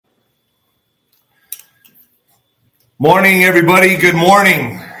Morning, everybody. Good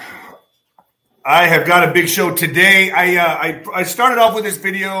morning. I have got a big show today. I started off with this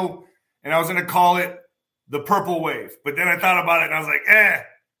video, and I was going to call it the Purple Wave. But then I thought about it, and I was like,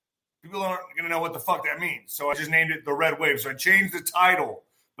 people aren't going to know what the fuck that means. So I just named it the Red Wave. So I changed the title,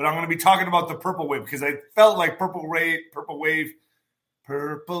 but I'm going to be talking about the Purple Wave because I felt like Purple Wave, Purple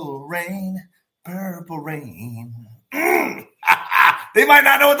Rain. They might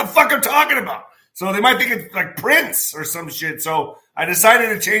not know what the fuck I'm talking about. So they might think it's like Prince or some shit. So I decided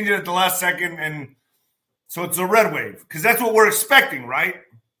to change it at the last second. And so it's a Red Wave because that's what we're expecting, right?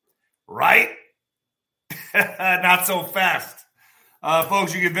 Right? Not so fast.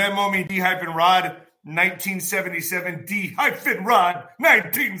 Folks, you can Venmo me D-Rod 1977. D-Rod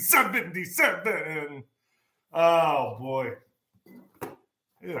 1977. Oh, boy.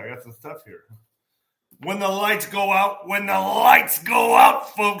 Yeah, I got some stuff here. When the lights go out,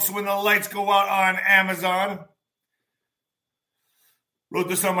 folks, when the lights go out on Amazon. Wrote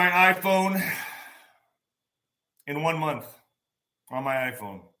this on my iPhone in 1 month on my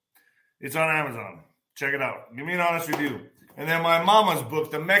iPhone. It's on Amazon. Check it out. Give me an honest review. And then my mama's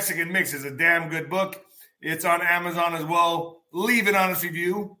book, The Mexican Mix, is a damn good book. It's on Amazon as well. Leave an honest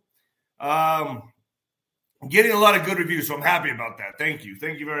review. Getting a lot of good reviews, so I'm happy about that. Thank you.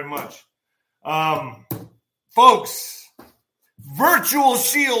 Thank you very much. Folks, Virtual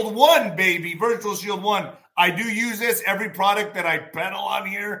Shield 1, baby. Virtual Shield 1. I do use this. Every product that I peddle on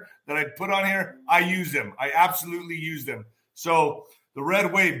here, that I put on here, I use them. I absolutely use them. So the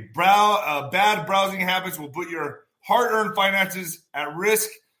Red Wave, bad browsing habits will put your hard-earned finances at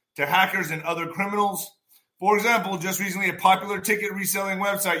risk to hackers and other criminals. For example, just recently, a popular ticket reselling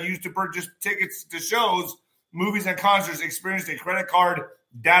website used to purchase tickets to shows, movies, and concerts experienced a credit card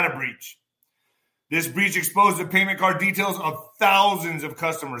data breach. This breach exposed the payment card details of thousands of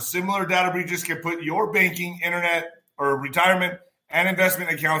customers. Similar data breaches can put your banking, internet, or retirement and investment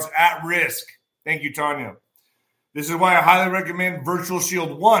accounts at risk. Thank you, Tanya. This is why I highly recommend Virtual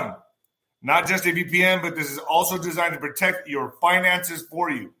Shield 1. Not just a VPN, but this is also designed to protect your finances for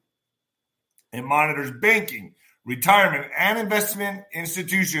you. It monitors banking, retirement, and investment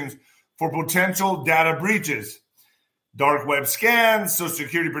institutions for potential data breaches. Dark web scans, social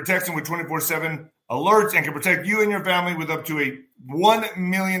security protection with 24/7 alerts, and can protect you and your family with up to a $1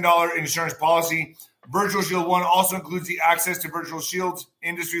 million insurance policy. Virtual Shield 1 also includes the access to Virtual Shield's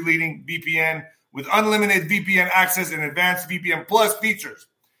industry-leading VPN with unlimited VPN access and advanced VPN Plus features,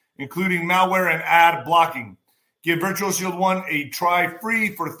 including malware and ad blocking. Give Virtual Shield 1 a try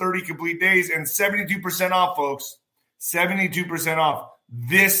free for 30 complete days and 72% off, folks. 72% off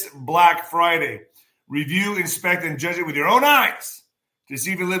this Black Friday. Review, inspect, and judge it with your own eyes to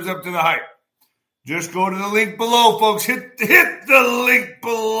see if it lives up to the hype. Just go to the link below, folks. Hit the link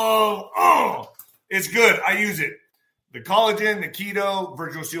below. Oh, it's good. I use it. The collagen, the keto,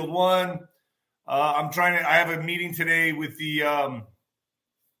 Virtual Shield 1. I have a meeting today with the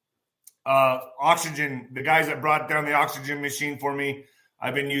oxygen, the guys that brought down the oxygen machine for me.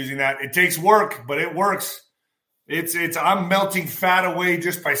 I've been using that. It takes work, but it works. I'm melting fat away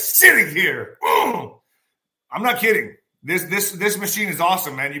just by sitting here. I'm not kidding. This machine is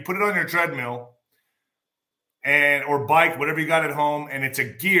awesome, man. You put it on your treadmill or bike, whatever you got at home, and it's a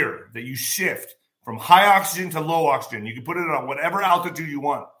gear that you shift from high oxygen to low oxygen. You can put it on whatever altitude you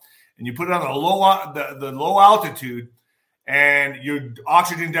want, and you put it on the low altitude, and your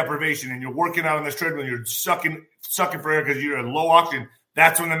oxygen deprivation, and you're working out on this treadmill, you're sucking for air because you're at low oxygen.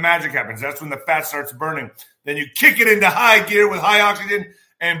 That's when the magic happens. That's when the fat starts burning. Then you kick it into high gear with high oxygen,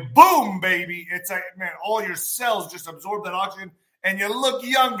 and boom, baby. It's like, man, all your cells just absorb that oxygen, and you look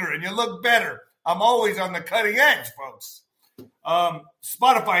younger, and you look better. I'm always on the cutting edge, folks.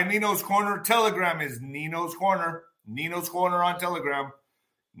 Spotify, Nino's Corner. Telegram is Nino's Corner. Nino's Corner on Telegram.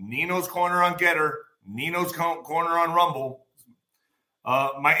 Nino's Corner on Getter. Nino's Corner on Rumble.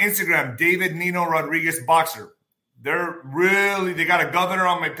 My Instagram, David Nino Rodriguez Boxer. They got a governor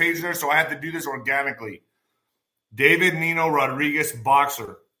on my page there, so I have to do this organically. David Nino Rodriguez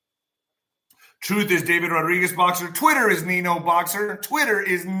Boxer. Truth is David Rodriguez Boxer. Twitter is Nino Boxer. Twitter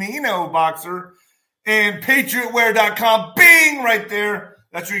is Nino Boxer. And PatriotWear.com. Bing! Right there.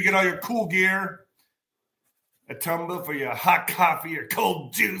 That's where you get all your cool gear. A tumbler for your hot coffee or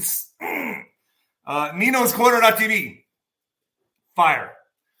cold juice. Nino's Corner.tv. Fire.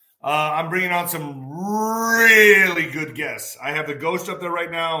 I'm bringing on some really good guests. I have the Ghost up there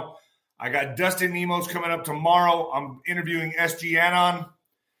right now. I got Dustin Nemos coming up tomorrow. I'm interviewing SG Anon.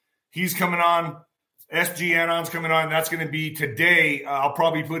 He's coming on. SG Anon's coming on. That's going to be today. I'll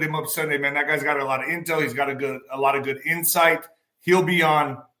probably put him up Sunday, man. That guy's got a lot of intel. He's got a lot of good insight. He'll be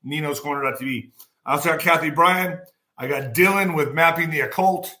on Nino's Corner.tv. I also got Kathy Bryan. I got Dylan with Mapping the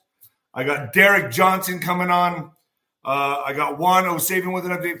Occult. I got Derek Johnson coming on. I got Juan O'Savin with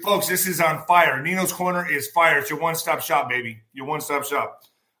an update. Folks, this is on fire. Nino's Corner is fire. It's your one-stop shop, baby. Your one-stop shop.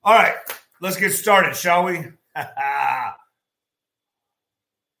 All right, let's get started, shall we?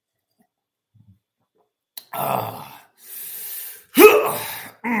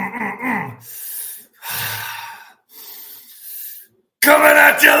 Coming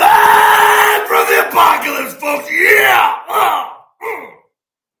at you live from the apocalypse, folks. Yeah.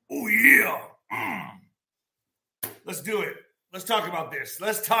 Oh, yeah. Let's do it. Let's talk about this.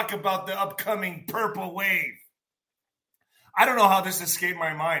 Let's talk about the upcoming purple wave. I don't know how this escaped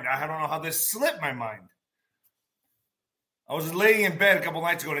my mind. I don't know how this slipped my mind. I was laying in bed a couple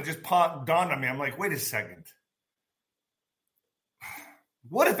nights ago and it just dawned on me. I'm like, wait a second.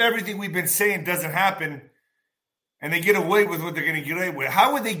 What if everything we've been saying doesn't happen and they get away with what they're going to get away with?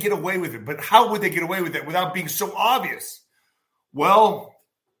 How would they get away with it? But how would they get away with it without being so obvious? Well,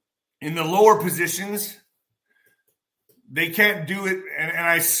 in the lower positions, they can't do it. And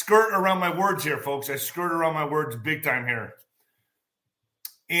I skirt around my words here, folks. I skirt around my words big time here.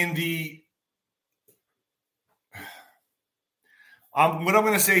 What I'm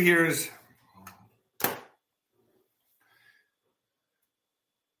going to say here is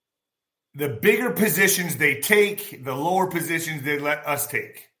the bigger positions they take, the lower positions they let us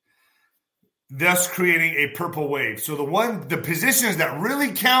take, thus creating a purple wave. So the positions that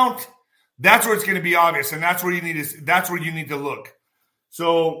really count, that's where it's going to be obvious, and that's where you need to look.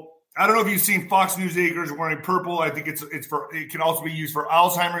 So I don't know if you've seen Fox News Acres wearing purple. I think it can also be used for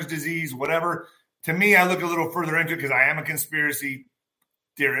Alzheimer's disease, whatever. To me, I look a little further into it because I am a conspiracy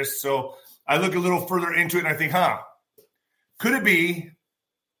theorist. So I look a little further into it and I think, could it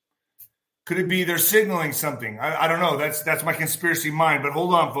be they're signaling something? I don't know. That's my conspiracy mind. But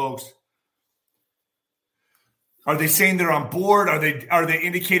hold on, folks. Are they saying they're on board? Are they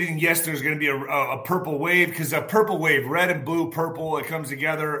indicating, yes, there's going to be a purple wave? Because a purple wave, red and blue, purple, it comes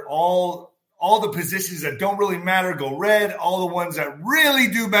together. All the positions that don't really matter go red. All the ones that really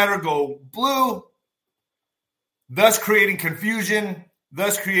do matter go blue. Thus creating confusion.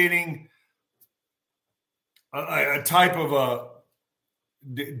 Thus creating a type of a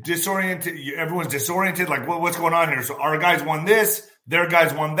disoriented. Everyone's disoriented. Like, what's going on here? So our guys won this. Their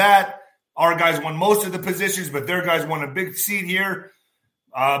guys won that. Our guys won most of the positions, but their guys won a big seat here.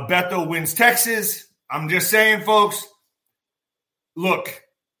 Beto wins Texas. I'm just saying, folks, look,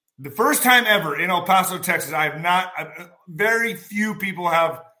 the first time ever in El Paso, Texas, very few people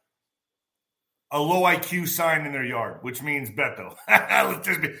have a low IQ sign in their yard, which means Beto. Let's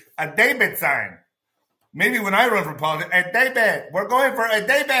just be a David sign. Maybe when I run for politics, a David, we're going for a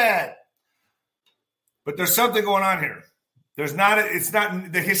David. But there's something going on here.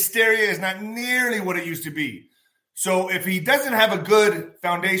 The hysteria is not nearly what it used to be. So if he doesn't have a good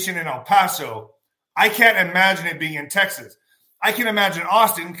foundation in El Paso, I can't imagine it being in Texas. I can imagine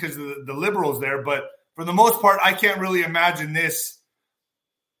Austin because of the liberals there, but for the most part, I can't really imagine this.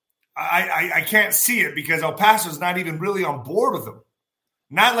 I can't see it because El Paso is not even really on board with them.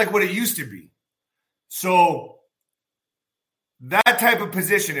 Not like what it used to be. So that type of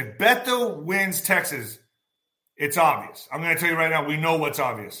position, if Beto wins Texas, it's obvious. I'm going to tell you right now, we know what's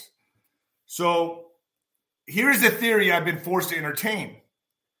obvious. So here's the theory I've been forced to entertain.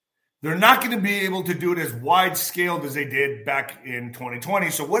 They're not going to be able to do it as wide-scaled as they did back in 2020.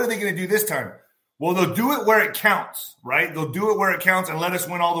 So what are they going to do this time? Well, they'll do it where it counts, right? They'll do it where it counts and let us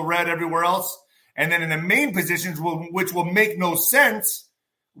win all the red everywhere else. And then in the main positions, which will make no sense,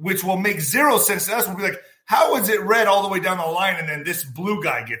 which will make zero sense to us, we'll be like, how is it red all the way down the line and then this blue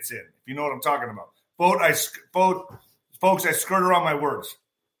guy gets in? If you know what I'm talking about. Folks, I skirt around my words.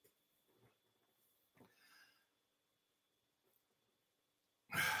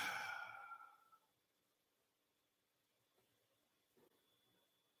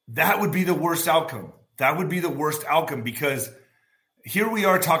 That would be the worst outcome. That would be the worst outcome because here we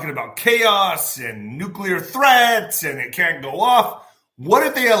are talking about chaos and nuclear threats and it can't go off. What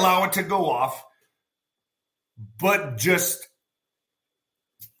if they allow it to go off, but just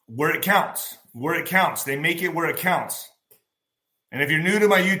where it counts? Where it counts. They make it where it counts. And if you're new to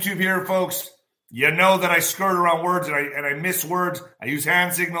my YouTube here, folks, you know that I skirt around words and I miss words. I use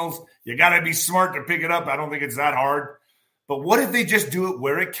hand signals. You got to be smart to pick it up. I don't think it's that hard. But what if they just do it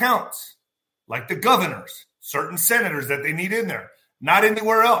where it counts? Like the governors, certain senators that they need in there, not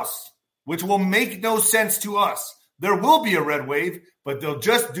anywhere else, which will make no sense to us. There will be a red wave, but they'll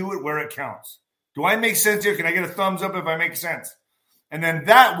just do it where it counts. Do I make sense here? Can I get a thumbs up if I make sense? And then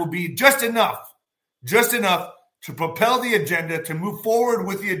that will be just enough to propel the agenda, to move forward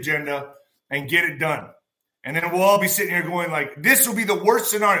with the agenda and get it done. And then we'll all be sitting here going like, this will be the worst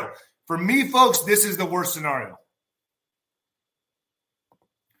scenario. For me, folks, this is the worst scenario.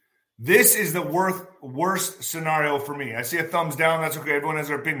 This is the worst scenario for me. I see a thumbs down. That's okay. Everyone has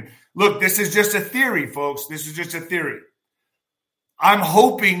their opinion. Look, this is just a theory, folks. This is just a theory. I'm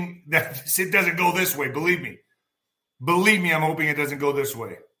hoping that it doesn't go this way. Believe me. I'm hoping it doesn't go this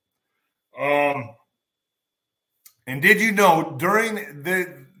way. And did you know during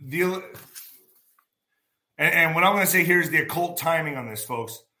and what I'm going to say here is the occult timing on this,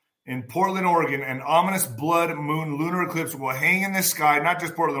 folks. In Portland, Oregon, an ominous blood moon lunar eclipse will hang in the sky. Not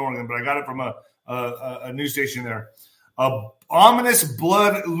just Portland, Oregon, but I got it from a news station there. A ominous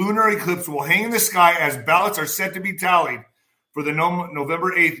blood lunar eclipse will hang in the sky as ballots are set to be tallied for the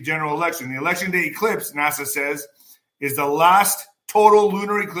November 8th general election. The election day eclipse, NASA says, is the last total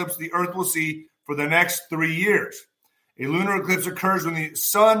lunar eclipse the Earth will see for the next 3 years. A lunar eclipse occurs when the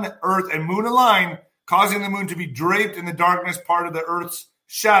sun, Earth, and moon align, causing the moon to be draped in the darkness part of the Earth's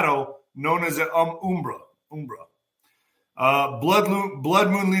shadow, known as an umbra. Blood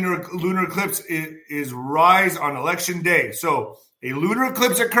moon lunar eclipse is rise on election day. So a lunar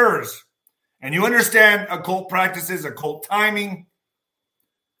eclipse occurs, and you understand occult practices, occult timing.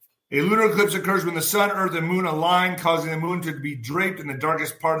 A lunar eclipse occurs when the sun, Earth, and moon align, causing the moon to be draped in the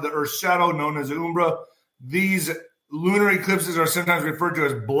darkest part of the Earth's shadow, known as the umbra. These lunar eclipses are sometimes referred to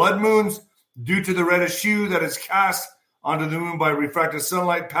as blood moons due to the reddish hue that is cast onto the moon by refracted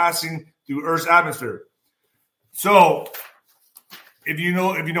sunlight passing through Earth's atmosphere. So, if you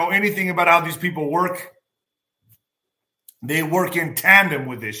know anything about how these people work, they work in tandem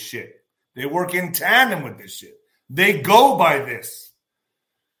with this shit. They go by this.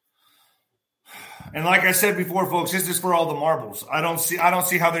 And like I said before, folks, this is for all the marbles. I don't see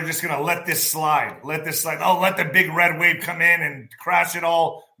how they're just going to let this slide. Oh, let the big red wave come in and crash it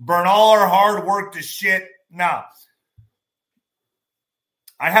all, burn all our hard work to shit. Nah.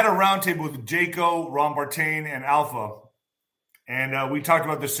 I had a roundtable with Jaco, Ron Bartain, and Alpha, and we talked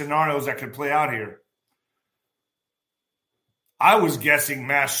about the scenarios that could play out here. I was guessing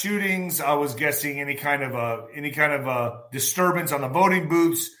mass shootings. I was guessing any kind of disturbance on the voting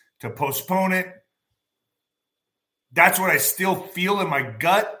booths to postpone it. That's what I still feel in my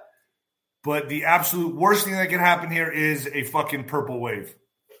gut. But the absolute worst thing that can happen here is a fucking purple wave.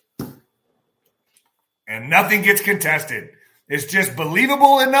 And nothing gets contested. It's just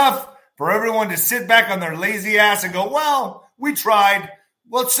believable enough for everyone to sit back on their lazy ass and go, well, we tried.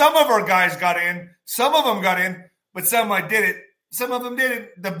 Well, some of our guys got in. Some of them got in, but some didn't. Some of them didn't.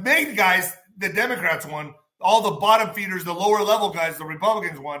 The main guys, the Democrats won. All the bottom feeders, the lower level guys, the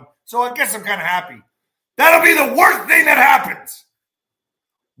Republicans won. So I guess I'm kind of happy. That'll be the worst thing that happens.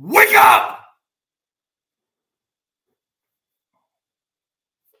 Wake up!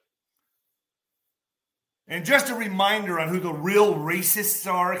 And just a reminder on who the real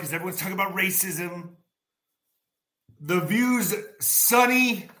racists are, because everyone's talking about racism. The View's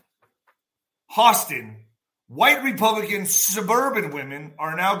Sunny Hostin, white Republican suburban women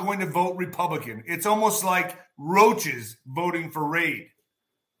are now going to vote Republican. It's almost like roaches voting for Raid.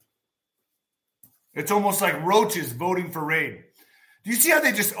 Do you see how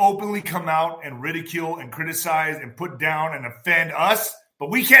they just openly come out and ridicule and criticize and put down and offend us? But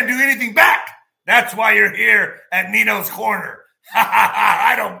we can't do anything back. That's why you're here at Nino's Corner.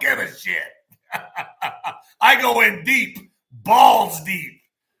 I don't give a shit. I go in deep, balls deep.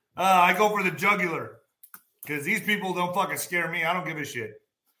 I go for the jugular because these people don't fucking scare me. I don't give a shit.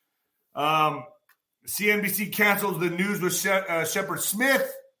 CNBC cancels the news with Shepard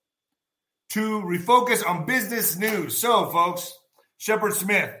Smith to refocus on business news. So, folks, Shepard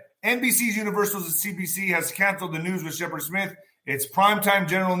Smith, NBC's Universal's CBC has canceled the news with Shepard Smith, its primetime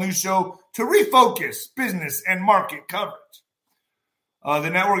general news show, to refocus business and market coverage. The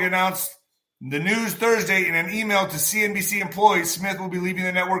network announced the news Thursday in an email to CNBC employees. Smith will be leaving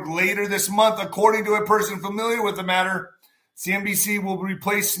the network later this month, according to a person familiar with the matter. CNBC will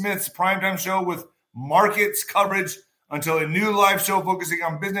replace Smith's primetime show with markets coverage until a new live show focusing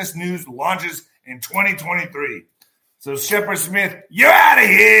on business news launches in 2023. So, Shepard Smith, you're out of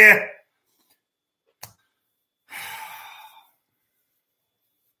here.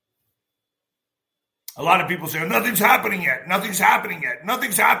 A lot of people say, nothing's happening yet.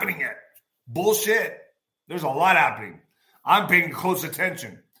 Bullshit. There's a lot happening. I'm paying close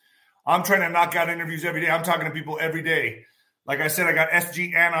attention. I'm trying to knock out interviews every day. I'm talking to people every day. Like I said, I got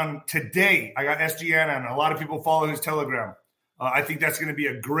SG Anon today. A lot of people follow his Telegram. I think that's going to be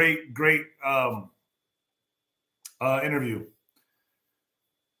a great interview.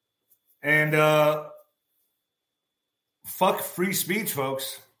 And fuck free speech,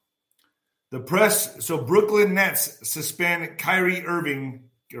 folks. The press, so Brooklyn Nets suspend Kyrie Irving,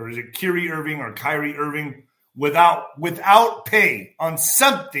 or is it Kyrie Irving or Kyrie Irving, without pay on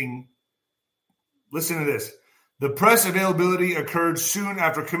something. Listen to this. The press availability occurred soon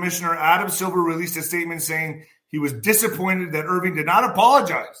after Commissioner Adam Silver released a statement saying he was disappointed that Irving did not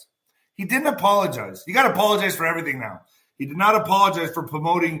apologize. He didn't apologize. You got to apologize for everything now. He did not apologize for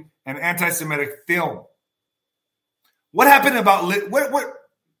promoting an anti-Semitic film. What happened about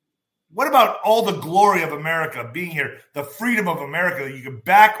what about all the glory of America being here, the freedom of America? You can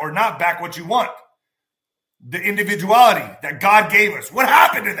back or not back what you want. The individuality that God gave us. What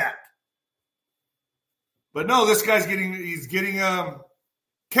happened to that? But no, this guy's getting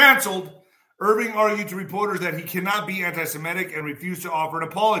canceled. Irving argued to reporters that he cannot be anti-Semitic and refused to offer an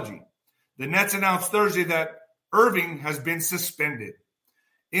apology. The Nets announced Thursday that Irving has been suspended.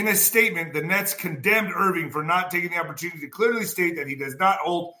 In a statement, the Nets condemned Irving for not taking the opportunity to clearly state that he does not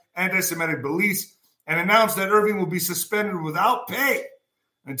hold anti-Semitic beliefs and announced that Irving will be suspended without pay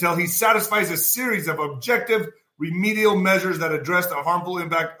until he satisfies a series of objective remedial measures that address the harmful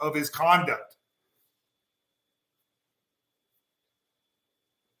impact of his conduct.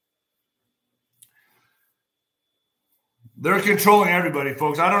 They're controlling everybody,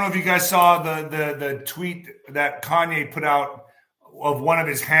 folks. I don't know if you guys saw the tweet that Kanye put out of one of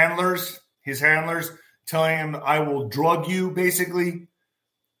his handlers telling him, "I will drug you," basically.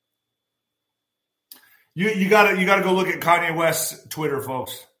 You gotta go look at Kanye West's Twitter,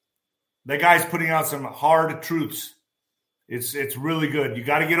 folks. That guy's putting out some hard truths. It's really good. You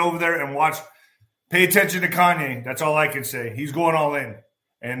got to get over there and watch. Pay attention to Kanye. That's all I can say. He's going all in,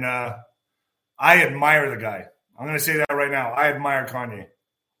 and I admire the guy. I'm going to say that right now. I admire Kanye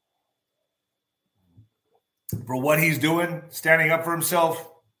for what he's doing, standing up for himself.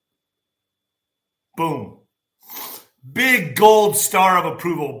 Boom. Big gold star of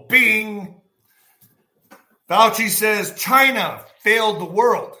approval. Bing. Fauci says China failed the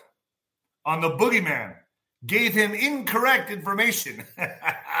world on the boogeyman. Gave him incorrect information.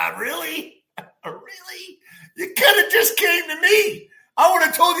 Really? Really? You could have just came to me. I would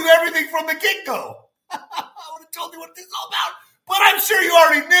have told you everything from the get-go. I would have told you what this is all about. But I'm sure you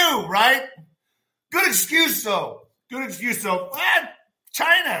already knew, right? Good excuse, though. China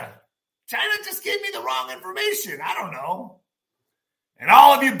just gave me the wrong information. I don't know. And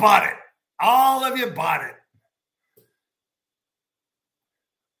all of you bought it.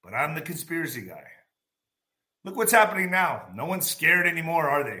 But I'm the conspiracy guy. Look what's happening now. No one's scared anymore,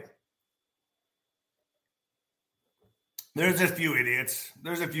 are they? There's a few idiots.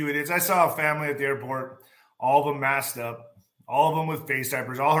 I saw a family at the airport, all of them masked up, all of them with face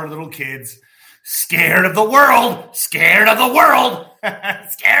diapers, all her little kids, scared of the world,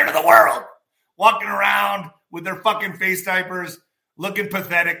 walking around with their fucking face diapers, looking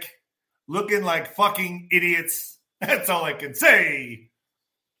pathetic, looking like fucking idiots. That's all I can say.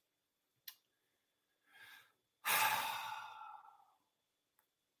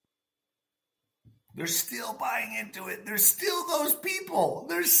 They're still buying into it. There's still those people.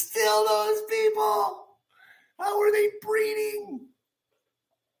 How are they breeding?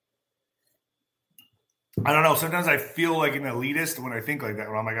 I don't know. Sometimes I feel like an elitist when I think like that.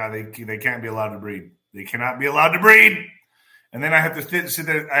 Oh my God, they can't be allowed to breed. They cannot be allowed to breed. And then I have to sit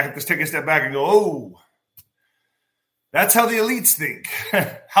there. I have to take a step back and go, oh, that's how the elites think.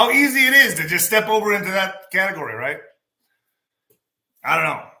 How easy it is to just step over into that category, right? I don't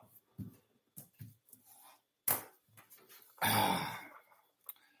know.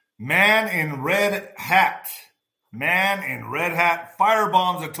 Man in red hat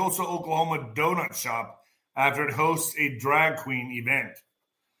firebombs a Tulsa, Oklahoma donut shop after it hosts a drag queen event.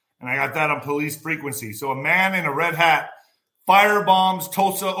 And I got that on police frequency. So a man in a red hat firebombs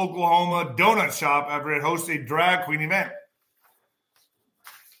Tulsa, Oklahoma donut shop after it hosts a drag queen event.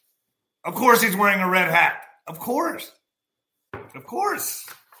 Of course he's wearing a red hat. Of course.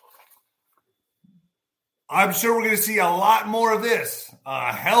 I'm sure we're going to see a lot more of this.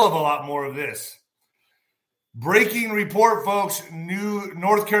 A hell of a lot more of this. Breaking report, folks. New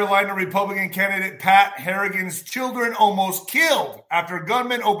North Carolina Republican candidate Pat Harrigan's children almost killed after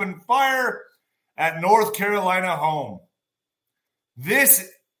gunmen opened fire at North Carolina home.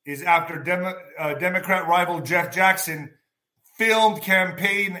 This is after Democrat rival Jeff Jackson filmed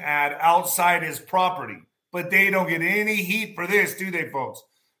campaign ad outside his property. But they don't get any heat for this, do they, folks?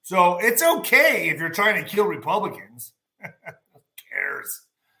 So it's okay if you're trying to kill Republicans. Who cares?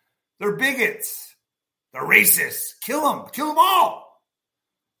 They're bigots. They're racists. Kill them. Kill them all.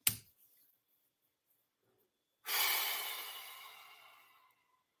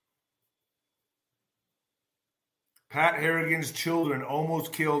 Pat Harrigan's children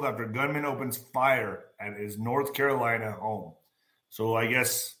almost killed after gunman opens fire at his North Carolina home. So I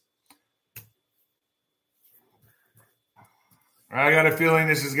guess I got a feeling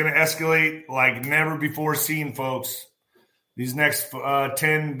this is going to escalate like never before seen, folks. These next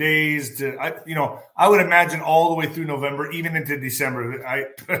 10 days, I would imagine all the way through November, even into December.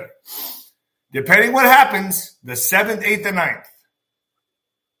 Depending what happens, the 7th, 8th, and 9th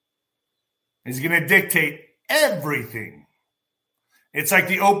is going to dictate everything. It's like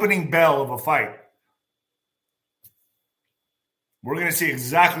the opening bell of a fight. We're going to see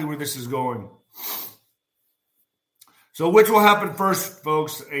exactly where this is going. So which will happen first,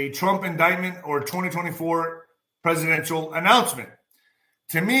 folks? A Trump indictment or 2024 presidential announcement?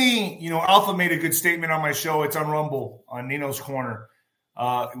 To me, Alpha made a good statement on my show. It's on Rumble, on Nino's Corner.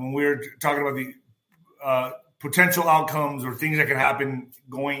 When we were talking about the potential outcomes or things that could happen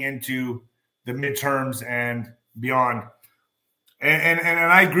going into the midterms and beyond. And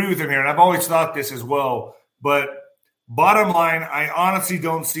I agree with him here, and I've always thought this as well. But bottom line, I honestly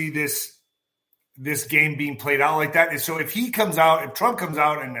don't see this game being played out like that. And so if Trump comes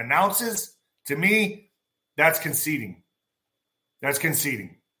out and announces, to me, that's conceding. That's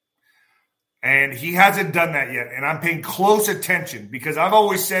conceding. And he hasn't done that yet. And I'm paying close attention because I've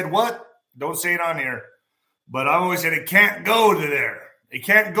always said what? Don't say it on here. But I've always said it can't go to there. It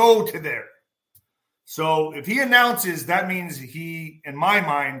can't go to there. So if he announces, that means he, in my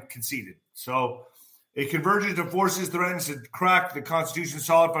mind, conceded. So a convergence of forces threatens to crack the Constitution's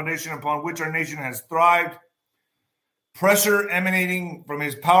solid foundation upon which our nation has thrived. Pressure emanating from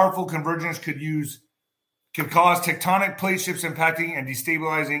his powerful convergence could cause tectonic plate shifts impacting and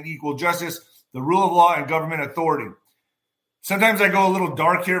destabilizing equal justice, the rule of law, and government authority. Sometimes I go a little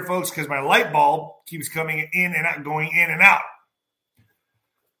dark here, folks, because my light bulb keeps coming in and out, going in and out.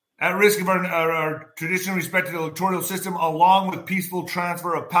 At risk of our traditionally respected electoral system, along with peaceful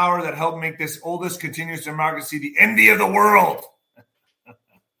transfer of power that helped make this oldest continuous democracy the envy of the world.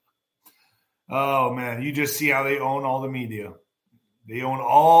 Oh, man, you just see how they own all the media. They own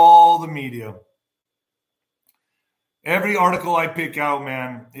all the media. Every article I pick out,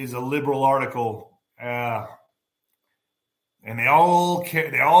 man, is a liberal article. And they all care.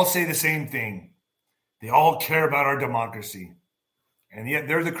 They all say the same thing. They all care about our democracy. And yet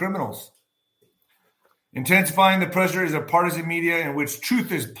they're the criminals. Intensifying the pressure is a partisan media in which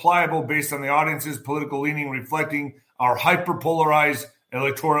truth is pliable based on the audience's political leaning, reflecting our hyperpolarized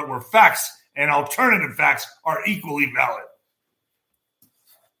electorate where facts and alternative facts are equally valid.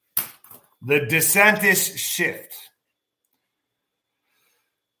 The DeSantis shift.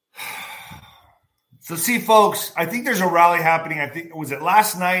 So see, folks, I think there's a rally happening. Was it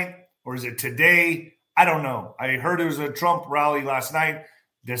last night or is it today? I don't know. I heard there was a Trump rally last night.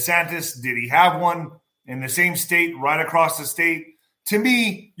 DeSantis, did he have one in the same state, right across the state? To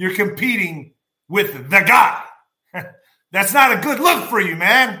me, you're competing with the guy. That's not a good look for you,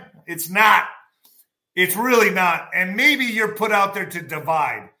 man. It's not. It's really not. And maybe you're put out there to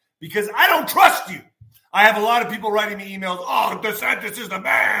divide because I don't trust you. I have a lot of people writing me emails. Oh, DeSantis is the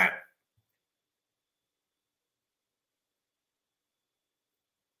man.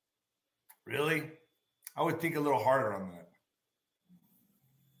 Really? I would think a little harder on that.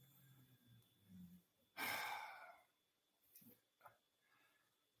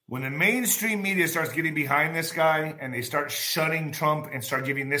 When the mainstream media starts getting behind this guy and they start shunning Trump and start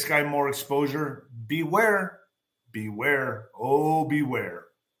giving this guy more exposure, beware, beware, oh, beware.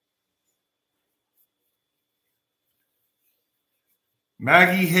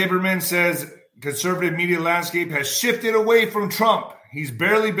 Maggie Haberman says conservative media landscape has shifted away from Trump. He's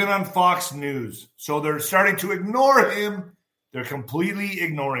barely been on Fox News. So they're starting to ignore him. They're completely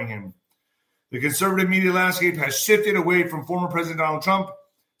ignoring him. The conservative media landscape has shifted away from former President Donald Trump,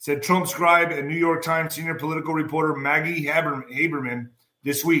 said Trump scribe and New York Times senior political reporter Maggie Haberman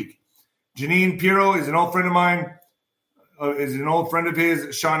this week. Jeanine Pirro is an old friend of mine, is an old friend of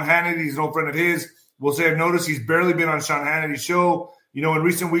his. Sean Hannity is an old friend of his. Will say I've noticed he's barely been on Sean Hannity's show, in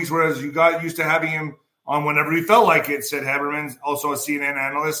recent weeks, whereas you got used to having him on whenever he felt like it, said Haberman, also a CNN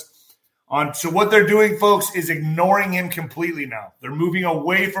analyst. So what they're doing, folks, is ignoring him completely now. They're moving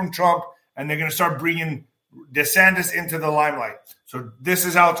away from Trump, and they're going to start bringing DeSantis into the limelight. So this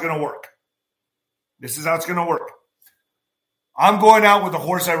is how it's going to work. This is how it's going to work. I'm going out with the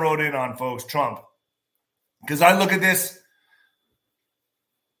horse I rode in on, folks, Trump. Because I look at this.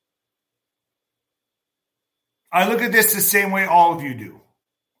 I look at this the same way all of you do.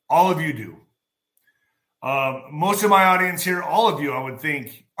 All of you do. Most of my audience here, all of you, I would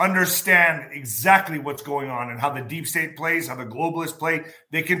think, understand exactly what's going on and how the deep state plays, how the globalists play.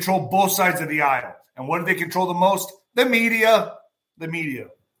 They control both sides of the aisle. And what do they control the most? The media.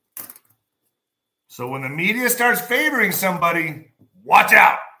 So when the media starts favoring somebody, watch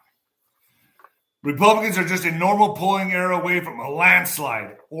out. Republicans are just a normal polling error away from a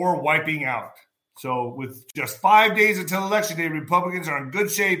landslide or wiping out. So with just 5 days until Election Day, Republicans are in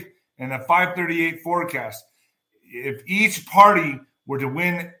good shape in a 538 forecast. If each party were to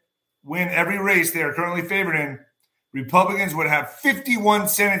win every race they are currently favored in, Republicans would have 51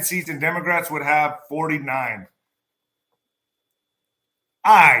 Senate seats and Democrats would have 49.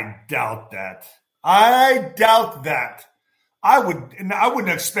 I doubt that. I wouldn't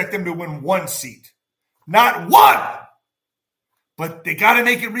expect them to win one seat. Not one! But they got to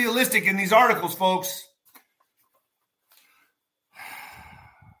make it realistic in these articles, folks.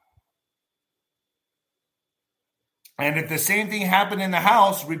 And if the same thing happened in the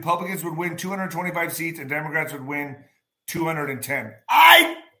House, Republicans would win 225 seats and Democrats would win 210.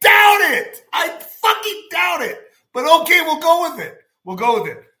 I doubt it. I fucking doubt it. But okay, we'll go with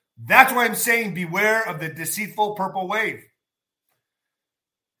it. That's why I'm saying beware of the deceitful purple wave.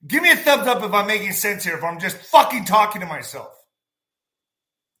 Give me a thumbs up if I'm making sense here, if I'm just fucking talking to myself.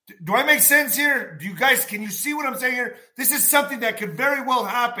 Do I make sense here? Do you guys, can you see what I'm saying here? This is something that could very well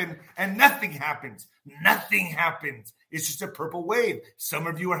happen and nothing happens. Nothing happens. It's just a purple wave. Some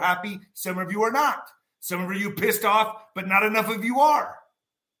of you are happy. Some of you are not. Some of you pissed off, but not enough of you are.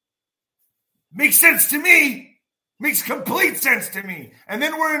 Makes sense to me. Makes complete sense to me. And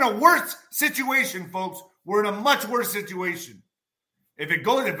then we're in a worse situation, folks. We're in a much worse situation. If it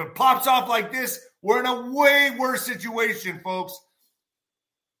pops off like this, we're in a way worse situation, folks.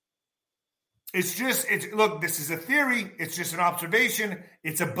 Look, this is a theory. It's just an observation.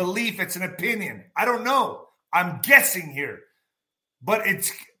 It's a belief. It's an opinion. I don't know. I'm guessing here. But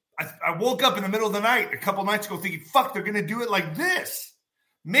I woke up in the middle of the night a couple nights ago thinking, fuck, they're going to do it like this.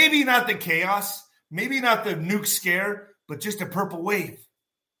 Maybe not the chaos. Maybe not the nuke scare, but just a purple wave.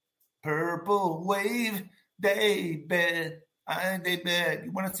 Purple wave, baby. Baby.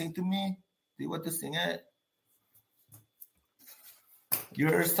 You want to sing to me? Do you want to sing it?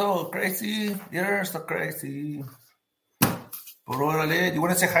 You're so crazy. You're so crazy. You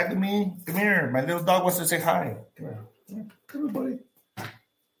want to say hi to me? Come here. My little dog wants to say hi. Come here. Come here, buddy.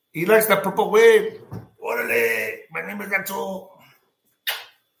 He likes the purple wave. Orale. My name is Axel.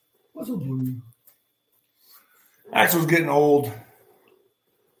 What's up, buddy? Axel's getting old.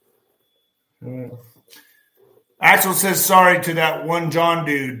 Axel says sorry to that one John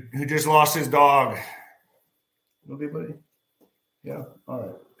dude who just lost his dog. Okay, buddy? Yeah? All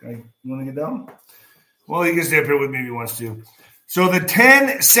right. Okay. You want to get down? Well, he can stay up here with me if he wants to. So the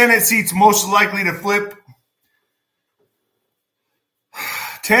 10 Senate seats most likely to flip.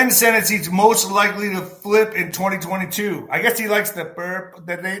 10 Senate seats most likely to flip in 2022. I guess he likes the burp.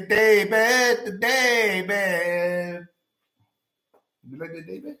 The David. You like the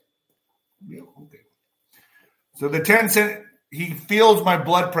David? Yeah, okay. So the 10 Senate, he feels my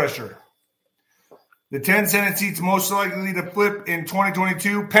blood pressure. The 10 Senate seats most likely to flip in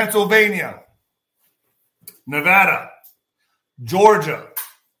 2022, Pennsylvania, Nevada, Georgia,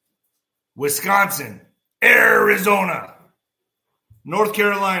 Wisconsin, Arizona, North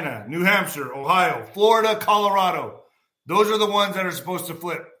Carolina, New Hampshire, Ohio, Florida, Colorado. Those are the ones that are supposed to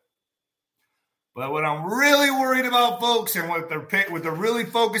flip. But what I'm really worried about, folks, and what they're really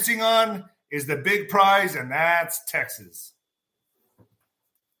focusing on is the big prize, and that's Texas.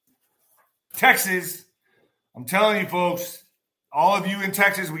 Texas, I'm telling you, folks, all of you in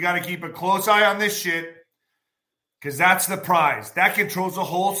Texas, we got to keep a close eye on this shit because that's the prize. That controls the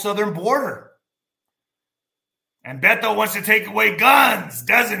whole southern border. And Beto wants to take away guns,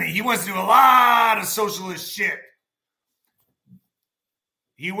 doesn't he? He wants to do a lot of socialist shit.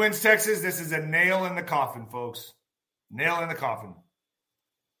 He wins Texas. This is a nail in the coffin, folks. Nail in the coffin.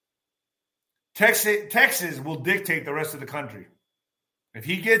 Texas will dictate the rest of the country. If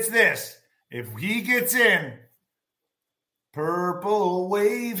he gets this, if he gets in, purple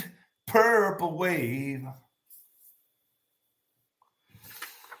wave, purple wave.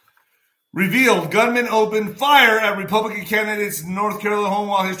 Revealed, gunman opened fire at Republican candidate's North Carolina home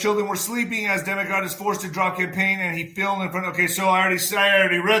while his children were sleeping as Democrat is forced to drop campaign and he filmed in front. Okay, so I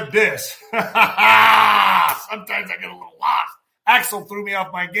already read this. Sometimes I get a little lost. Axel threw me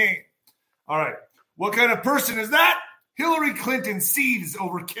off my game. All right. What kind of person is that? Hillary Clinton seethes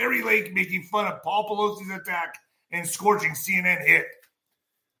over Kari Lake making fun of Paul Pelosi's attack and scorching CNN hit.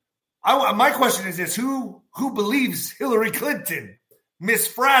 My question is this. Who believes Hillary Clinton? Miss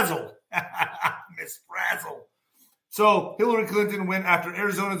Frazzle. Miss Frazzle. So Hillary Clinton went after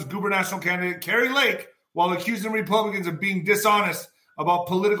Arizona's gubernatorial candidate Kari Lake while accusing Republicans of being dishonest about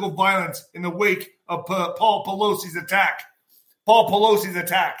political violence in the wake of Paul Pelosi's attack. Paul Pelosi's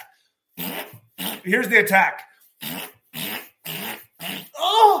attack. Here's the attack.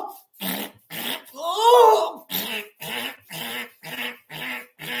 Oh! Oh!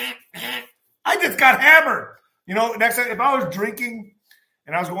 I just got hammered. You know, next time, if I was drinking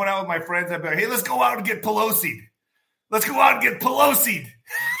and I was going out with my friends, I'd be like, hey, let's go out and get Pelosi'd. Let's go out and get Pelosi'd.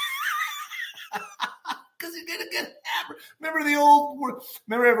 Because you're going to get hammered.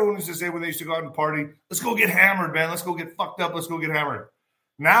 Remember everyone used to say when they used to go out and party, let's go get hammered, man. Let's go get fucked up. Let's go get hammered.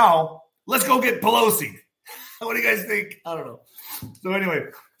 Now, let's go get Pelosi. What do you guys think? I don't know. So anyway,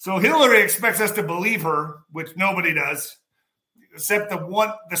 so Hillary expects us to believe her, which nobody does, except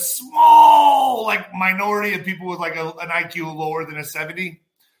the small like minority of people with like an IQ lower than a 70,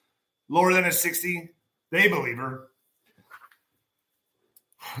 lower than a 60. They believe her.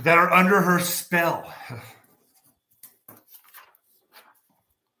 That are under her spell.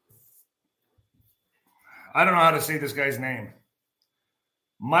 I don't know how to say this guy's name.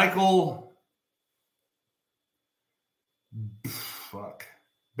 Michael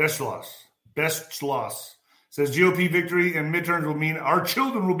Beschloss says GOP victory and midterms will mean our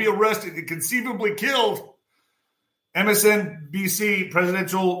children will be arrested and conceivably killed. MSNBC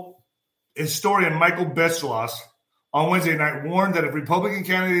presidential historian Michael Beschloss on Wednesday night warned that if Republican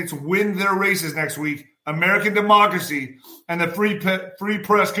candidates win their races next week, American democracy and the free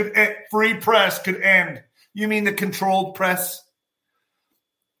press could end. You mean the controlled press?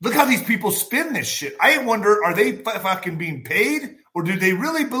 Look how these people spin this shit. I wonder, are they fucking being paid or do they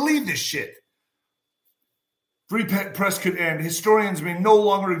really believe this shit? Free press could end. Historians may no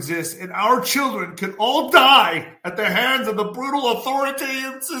longer exist, and our children could all die at the hands of the brutal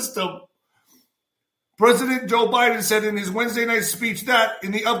authoritarian system. President Joe Biden said in his Wednesday night speech that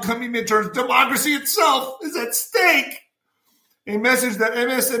in the upcoming midterms, democracy itself is at stake. A message that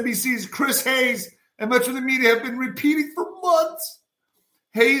MSNBC's Chris Hayes and much of the media have been repeating for months.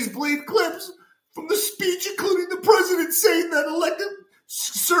 Hayes played clips from the speech, including the president saying that electing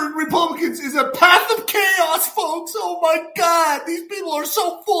certain Republicans is a path of chaos, folks. Oh my God, these people are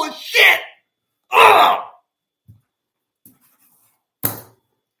so full of shit. Ugh!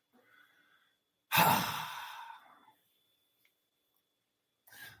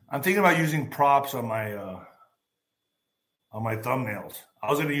 I'm thinking about using props on my thumbnails. I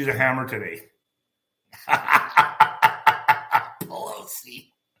was going to use a hammer today.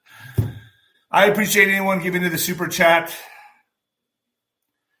 Pelosi. I appreciate anyone giving to the super chat.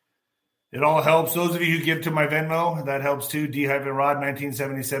 It all helps. Those of you who give to my Venmo, that helps too. D-Rod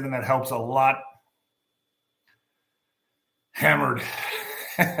 1977, that helps a lot. Hammered.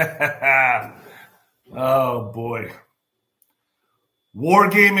 Oh, boy. War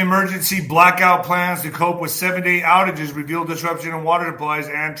game emergency blackout plans to cope with 7-day outages reveal disruption in water supplies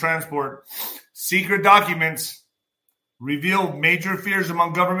and transport. Secret documents reveal major fears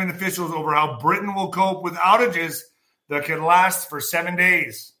among government officials over how Britain will cope with outages that could last for 7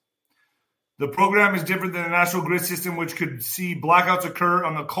 days. The program is different than the national grid system, which could see blackouts occur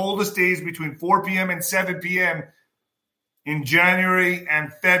on the coldest days between 4 p.m. and 7 p.m. in January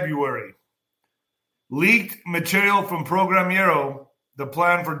and February. Leaked material from Programmero, the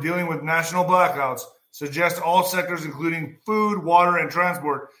plan for dealing with national blackouts, suggests all sectors, including food, water, and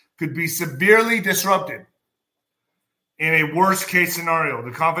transport, could be severely disrupted in a worst-case scenario.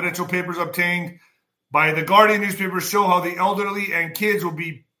 The confidential papers obtained by the Guardian newspaper show how the elderly and kids will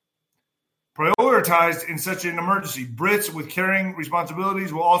be prioritized in such an emergency. Brits with caring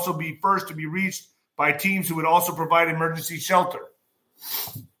responsibilities will also be first to be reached by teams who would also provide emergency shelter.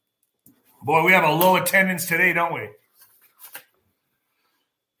 Boy, we have a low attendance today, don't we?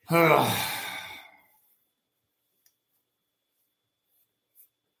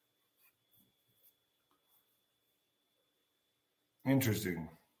 Interesting.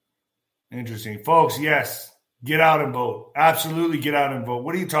 Folks, yes, get out and vote. Absolutely get out and vote.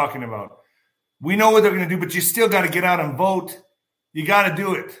 What are you talking about? We know what they're going to do, but you still got to get out and vote. You got to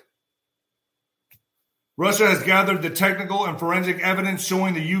do it. Russia has gathered the technical and forensic evidence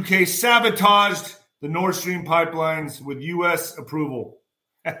showing the UK sabotaged the Nord Stream pipelines with U.S. approval.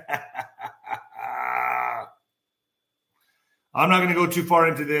 I'm not going to go too far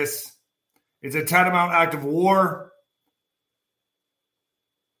into this. It's a tantamount act of war.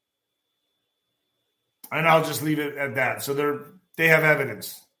 And I'll just leave it at that. So they have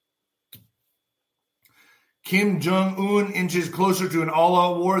evidence. Kim Jong-un inches closer to an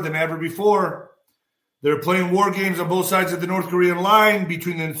all-out war than ever before. They're playing war games on both sides of the North Korean line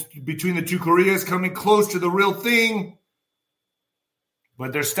between the two Koreas, coming close to the real thing.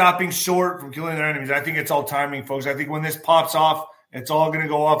 But they're stopping short from killing their enemies. I think it's all timing, folks. I think when this pops off It's all going to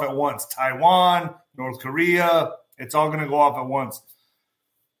go off at once. Taiwan, North Korea, it's all going to go off at once.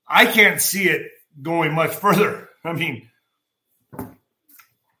 I can't see it going much further. I mean, I'm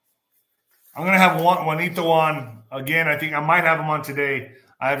going to have Juanito on again. I think I might have him on today.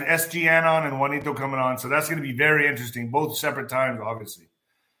 I have SGN on and Juanito coming on. So that's going to be very interesting. Both separate times, obviously.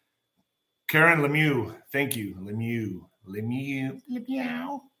 Karen Lemieux. Thank you. Lemieux.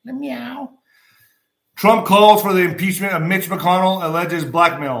 Trump calls for the impeachment of Mitch McConnell, alleges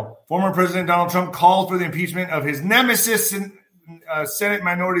blackmail. Former President Donald Trump called for the impeachment of his nemesis, Senate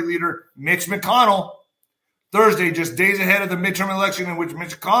Minority Leader Mitch McConnell, Thursday, just days ahead of the midterm election in which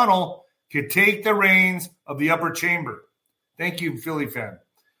Mitch McConnell could take the reins of the upper chamber. Thank you, Philly fan.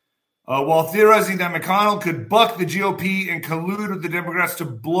 While theorizing that McConnell could buck the GOP and collude with the Democrats to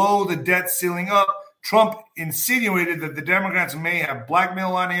blow the debt ceiling up, Trump insinuated that the Democrats may have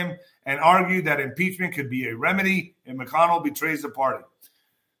blackmail on him and argued that impeachment could be a remedy if McConnell betrays the party.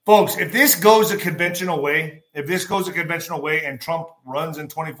 Folks, if this goes a conventional way, and Trump runs in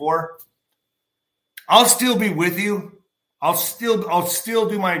 24, I'll still be with you. I'll still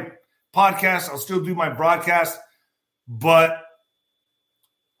do my podcast. I'll still do my broadcast, but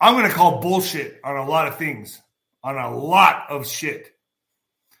I'm going to call bullshit on a lot of things, on a lot of shit.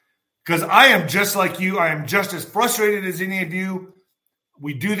 Because I am just like you. I am just as frustrated as any of you.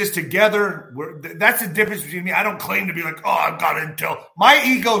 We do this together. That's the difference between me. I don't claim to be like, oh, I've got intel. My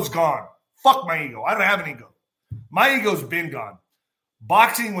ego's gone. Fuck my ego. I don't have an ego. My ego's been gone.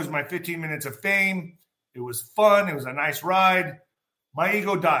 Boxing was my 15 minutes of fame. It was fun. It was a nice ride. My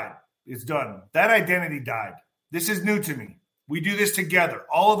ego died. It's done. That identity died. This is new to me. We do this together.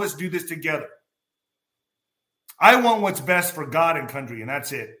 All of us do this together. I want what's best for God and country, and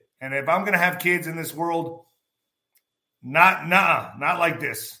that's it. And if I'm going to have kids in this world, not like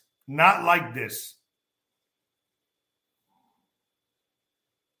this. Not like this.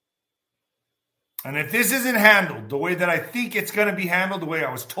 And if this isn't handled the way that I think it's going to be handled, the way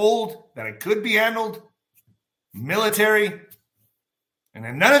I was told that it could be handled, military, and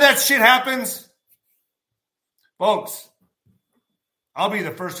then none of that shit happens, folks, I'll be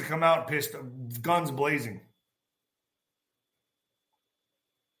the first to come out pissed, guns blazing.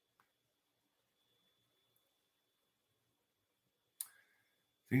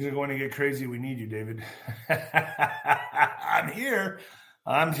 Things are going to get crazy. We need you, David. I'm here,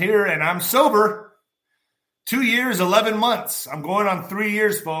 and I'm sober. 2 years, 11 months. I'm going on 3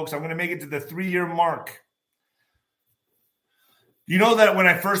 years, folks. I'm going to make it to the 3-year mark. You know that when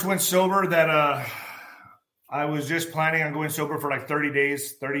I first went sober that I was just planning on going sober for like 30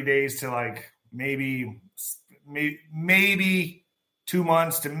 days to like maybe 2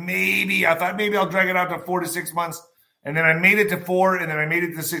 months to I thought maybe I'll drag it out to 4 to 6 months. And then I made it to 4 and then I made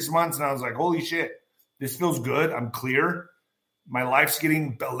it to 6 months and I was like, holy shit, this feels good. I'm clear. My life's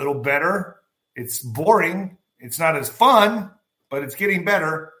getting a little better. It's boring. It's not as fun, but it's getting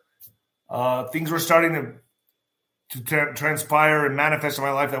better. Things were starting to transpire and manifest in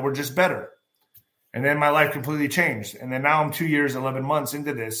my life that were just better. And then my life completely changed. And then now I'm 2 years, 11 months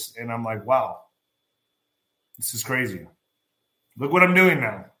into this. And I'm like, wow, this is crazy. Look what I'm doing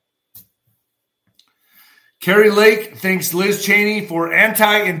now. Carrie Lake thanks Liz Cheney for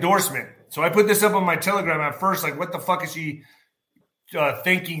anti-endorsement. So I put this up on my Telegram at first, like, what the fuck is she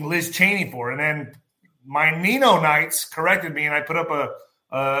thanking Liz Cheney for? And then my Nino Knights corrected me, and I put up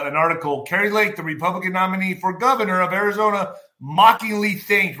an article. Carrie Lake, the Republican nominee for governor of Arizona, mockingly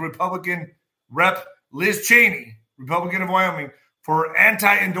thanked Republican Rep. Liz Cheney, Republican of Wyoming, for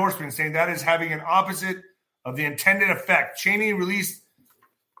anti-endorsement, saying that is having an opposite of the intended effect. Cheney released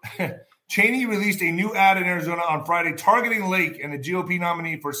a new ad in Arizona on Friday targeting Lake and the GOP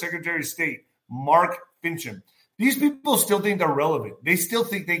nominee for Secretary of State, Mark Finchem. These people still think they're relevant. They still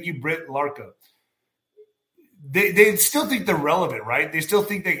think, thank you, Britt Larka. They still think they're relevant, right? They still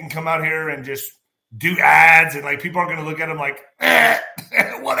think they can come out here and just do ads and like people are going to look at them like,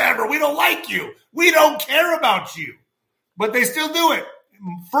 whatever, we don't like you. We don't care about you. But they still do it,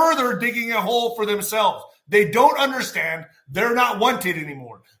 further digging a hole for themselves. They don't understand they're not wanted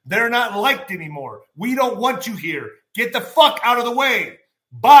anymore. They're not liked anymore. We don't want you here. Get the fuck out of the way.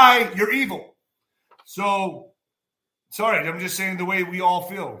 Bye, you're evil. So, sorry, I'm just saying the way we all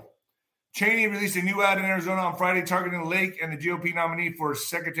feel. Cheney released a new ad in Arizona on Friday targeting Lake and the GOP nominee for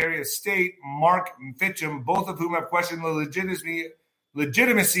Secretary of State, Mark Finchem, both of whom have questioned the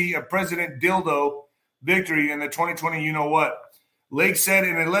legitimacy of President Dildo victory in the 2020 you-know-what. Lake said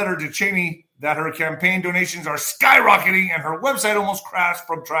in a letter to Cheney that her campaign donations are skyrocketing and her website almost crashed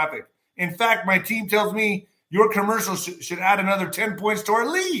from traffic. In fact, my team tells me your commercial should add another 10 points to our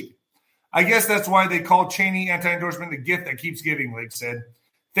lead. I guess that's why they call Cheney anti-endorsement the gift that keeps giving, Lake said.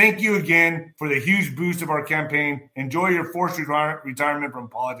 Thank you again for the huge boost of our campaign. Enjoy your forced retirement from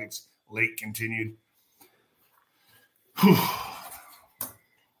politics, Lake continued. Whew.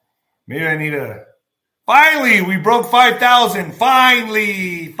 Maybe I need a... Finally, we broke 5,000.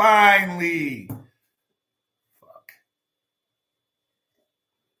 Finally. Fuck.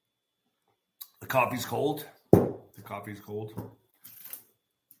 The coffee's cold.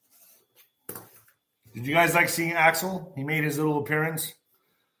 Did you guys like seeing Axel? He made his little appearance.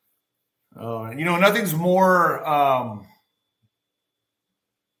 Nothing's more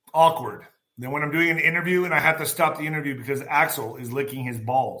awkward than when I'm doing an interview and I have to stop the interview because Axel is licking his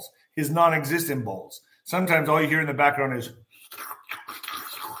balls, his non-existent balls. Sometimes all you hear in the background is...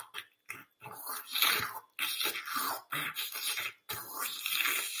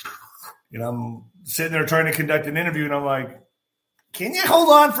 I'm sitting there trying to conduct an interview and I'm like, can you hold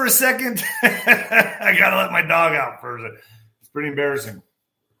on for a second? I got to let my dog out first. It's pretty embarrassing.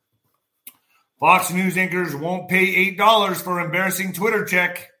 Fox News anchors won't pay $8 for embarrassing Twitter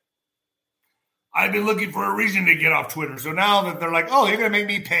check. I've been looking for a reason to get off Twitter. So now that they're like, oh, you're going to make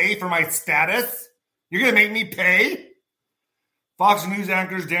me pay for my status? You're going to make me pay? Fox News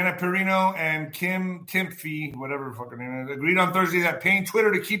anchors Dana Perino and Kim Timphy, whatever the fuck her name is, agreed on Thursday that paying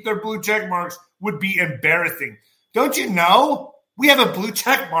Twitter to keep their blue check marks would be embarrassing. Don't you know? We have a blue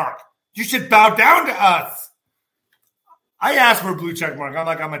check mark. You should bow down to us. I asked for a blue check mark.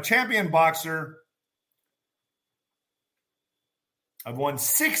 I'm a champion boxer. I've won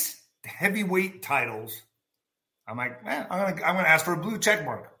 6 heavyweight titles. I'm like, man, I'm gonna ask for a blue check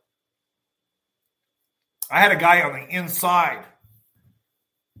mark. I had a guy on the inside,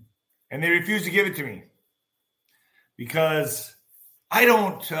 and they refused to give it to me because I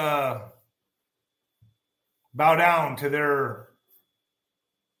don't bow down to their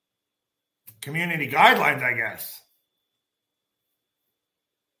community guidelines, I guess.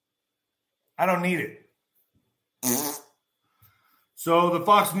 I don't need it. So the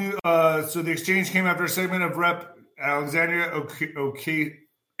Fox News, the exchange came after a segment of Rep. Alexandria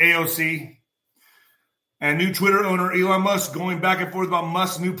AOC and new Twitter owner Elon Musk going back and forth about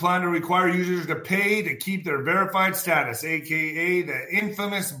Musk's new plan to require users to pay to keep their verified status, a.k.a. the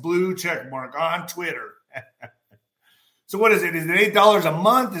infamous blue check mark on Twitter. So what is it? Is it $8 a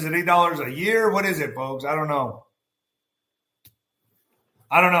month? Is it $8 a year? What is it, folks? I don't know.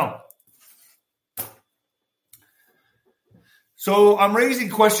 So I'm raising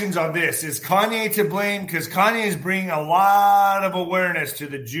questions on this. Is Kanye to blame? Because Kanye is bringing a lot of awareness to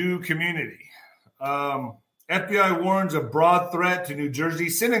the Jew community. FBI warns of broad threat to New Jersey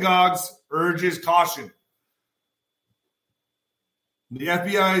synagogues, urges caution. The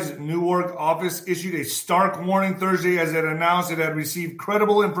FBI's Newark office issued a stark warning Thursday as it announced it had received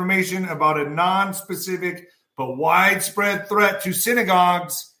credible information about a non-specific but widespread threat to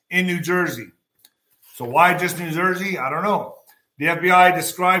synagogues in New Jersey. So why just New Jersey? I don't know. The FBI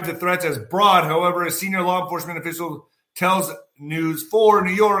described the threats as broad. However, a senior law enforcement official tells News 4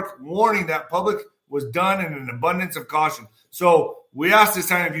 New York, warning that public was done in an abundance of caution. So we asked this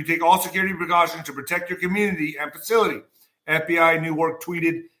time if you take all security precautions to protect your community and facility. FBI Newark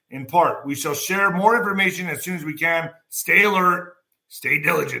tweeted in part, we shall share more information as soon as we can. Stay alert, stay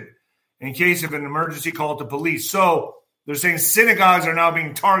diligent in case of an emergency call to police. So they're saying synagogues are now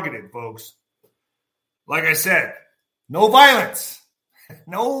being targeted, folks. Like I said, no violence.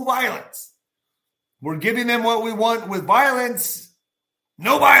 No violence. We're giving them what we want with violence.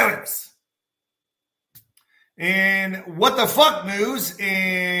 No violence. In What the Fuck News,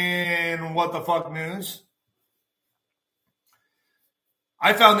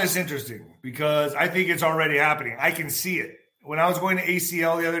 I found this interesting because I think it's already happening. I can see it. When I was going to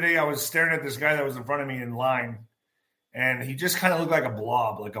ACL the other day, I was staring at this guy that was in front of me in line, and he just kind of looked like a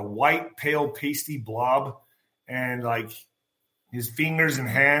blob, like a white, pale, pasty blob. And like his fingers and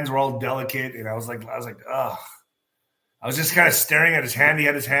hands were all delicate. And I was like, ugh. I was just kind of staring at his hand. He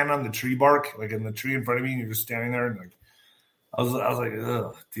had his hand on the tree bark, like in the tree in front of me, and he was standing there. And like, I was like,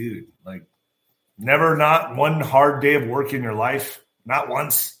 ugh, dude, like never, not one hard day of work in your life, not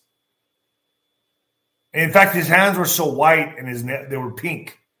once. And in fact, his hands were so white and they were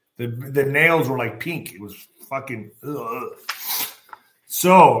pink. The nails were like pink. It was fucking ugh.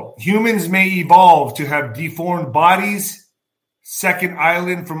 So, humans may evolve to have deformed bodies, second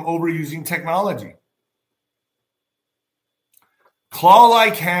island from overusing technology.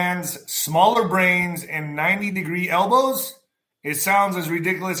 Claw-like hands, smaller brains, and 90-degree elbows? It sounds as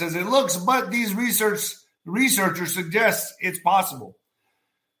ridiculous as it looks, but these researchers suggest it's possible.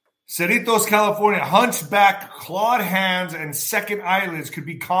 Cerritos, California, hunchback, clawed hands, and second eyelids could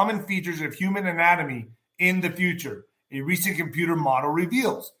be common features of human anatomy in the future, a recent computer model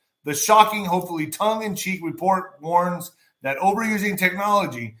reveals. The shocking, hopefully tongue-in-cheek report warns that overusing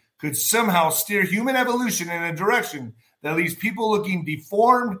technology could somehow steer human evolution in a direction that leaves people looking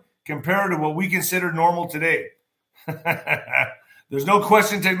deformed compared to what we consider normal today. There's no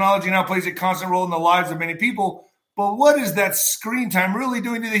question technology now plays a constant role in the lives of many people, but what is that screen time really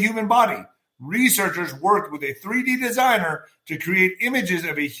doing to the human body? Researchers worked with a 3D designer to create images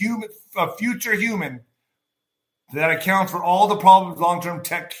of a future human that accounts for all the problems long-term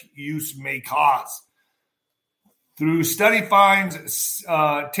tech use may cause. Through study finds,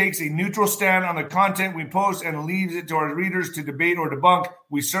 takes a neutral stand on the content we post and leaves it to our readers to debate or debunk,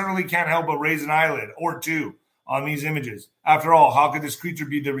 we certainly can't help but raise an eyelid or two on these images. After all, how could this creature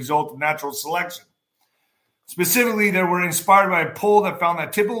be the result of natural selection? Specifically, they were inspired by a poll that found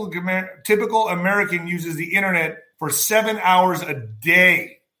that typical American uses the internet for 7 hours a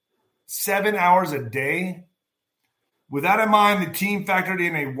day. 7 hours a day? With that in mind, the team factored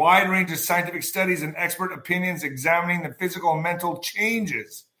in a wide range of scientific studies and expert opinions examining the physical and mental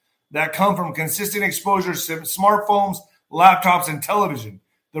changes that come from consistent exposure to smartphones, laptops, and television.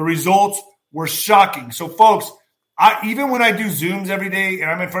 The results were shocking. So, folks, even when I do Zooms every day and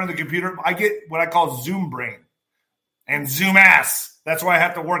I'm in front of the computer, I get what I call Zoom brain and Zoom ass. That's why I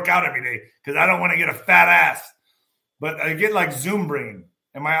have to work out every day, because I don't want to get a fat ass. But I get like Zoom brain.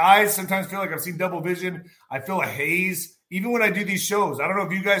 And my eyes sometimes feel like I've seen double vision. I feel a haze. Even when I do these shows, I don't know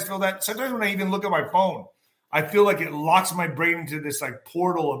if you guys feel that. Sometimes when I even look at my phone, I feel like it locks my brain into this like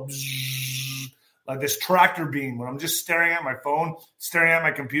portal of like this tractor beam when I'm just staring at my phone, staring at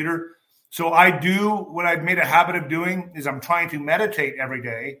my computer. So I do what I've made a habit of doing is I'm trying to meditate every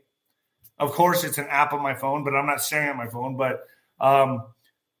day. Of course, it's an app on my phone, but I'm not staring at my phone. But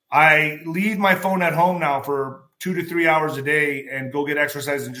I leave my phone at home now for 2 to 3 hours a day and go get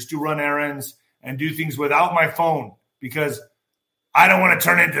exercise and just do run errands and do things without my phone, because I don't want to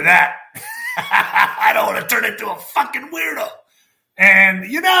turn into that. I don't want to turn into a fucking weirdo.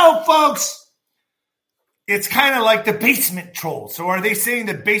 And, you know, folks, it's kind of like the basement troll. So are they saying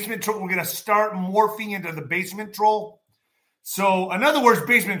the basement troll, we're going to start morphing into the basement troll? So in other words,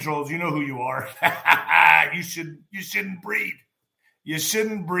 basement trolls, you know who you are. You shouldn't breed. You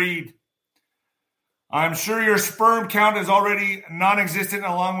shouldn't breed. I'm sure your sperm count is already non-existent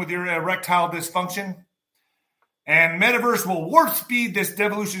along with your erectile dysfunction. And Metaverse will warp speed this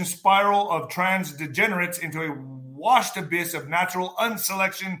devolution spiral of trans degenerates into a washed abyss of natural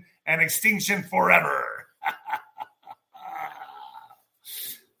unselection and extinction forever.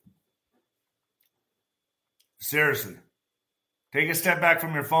 Seriously. Take a step back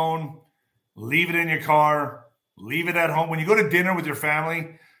from your phone. Leave it in your car. Leave it at home. When you go to dinner with your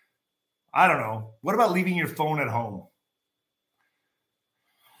family, I don't know. What about leaving your phone at home?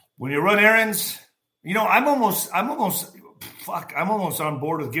 When you run errands, you know, I'm almost on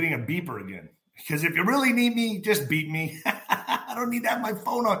board with getting a beeper again. Because if you really need me, just beep me. I don't need to have my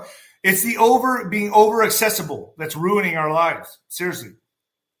phone on. It's the being over accessible that's ruining our lives. Seriously.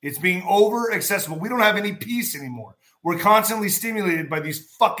 It's being over accessible. We don't have any peace anymore. We're constantly stimulated by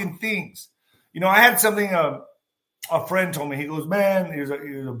these fucking things. You know, I had something, a friend told me, he goes, man, he was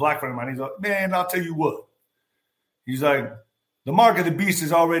a black friend of mine. He's like, man, I'll tell you what. He's like, the mark of the beast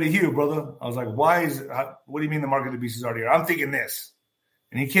is already here, brother. I was like, what do you mean the mark of the beast is already here? I'm thinking this.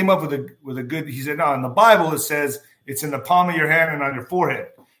 And he came up with a good, he said, no, in the Bible it says it's in the palm of your hand and on your forehead.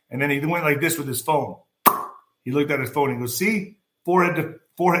 And then he went like this with his phone. He looked at his phone and he goes, see, forehead to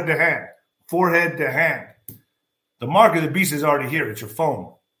hand, forehead to hand. The mark of the beast is already here. It's your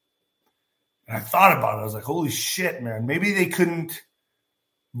phone. And I thought about it. I was like, holy shit, man. Maybe they couldn't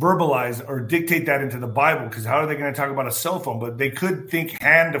verbalize or dictate that into the Bible, because how are they going to talk about a cell phone? But they could think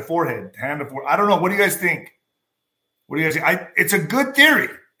hand to forehead, hand to forehead. I don't know. What do you guys think? What do you guys think? It's a good theory.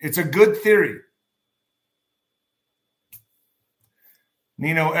 It's a good theory.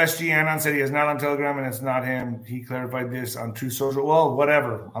 Nino SG Anon said he is not on Telegram and it's not him. He clarified this on True Social. Well,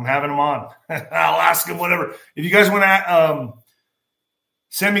 whatever. I'm having him on. I'll ask him whatever. If you guys want to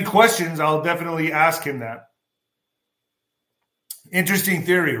send me questions, I'll definitely ask him that. Interesting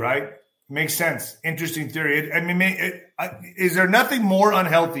theory, right? Makes sense. Interesting theory. Is there nothing more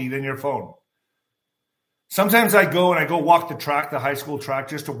unhealthy than your phone? Sometimes I go walk the track, the high school track,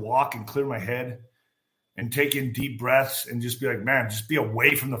 just to walk and clear my head and take in deep breaths and just be like, man, just be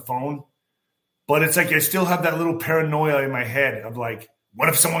away from the phone. But it's like I still have that little paranoia in my head of like, what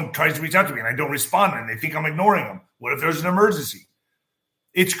if someone tries to reach out to me and I don't respond and they think I'm ignoring them? What if there's an emergency?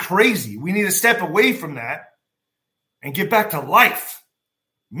 It's crazy. We need to step away from that and get back to life.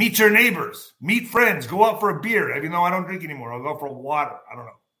 Meet your neighbors. Meet friends. Go out for a beer. Even though I don't drink anymore, I'll go for water. I don't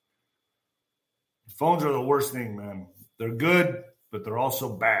know. Phones are the worst thing, man. They're good, but they're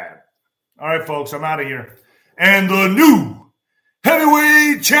also bad. All right, folks, I'm out of here. And the new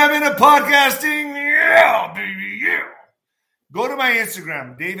heavyweight champion of podcasting, yeah, baby, yeah. Go to my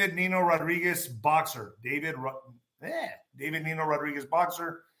Instagram, David Nino Rodriguez Boxer. David Nino Rodriguez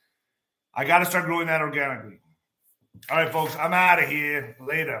Boxer. I got to start growing that organically. All right, folks, I'm out of here.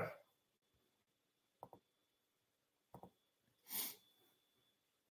 Later.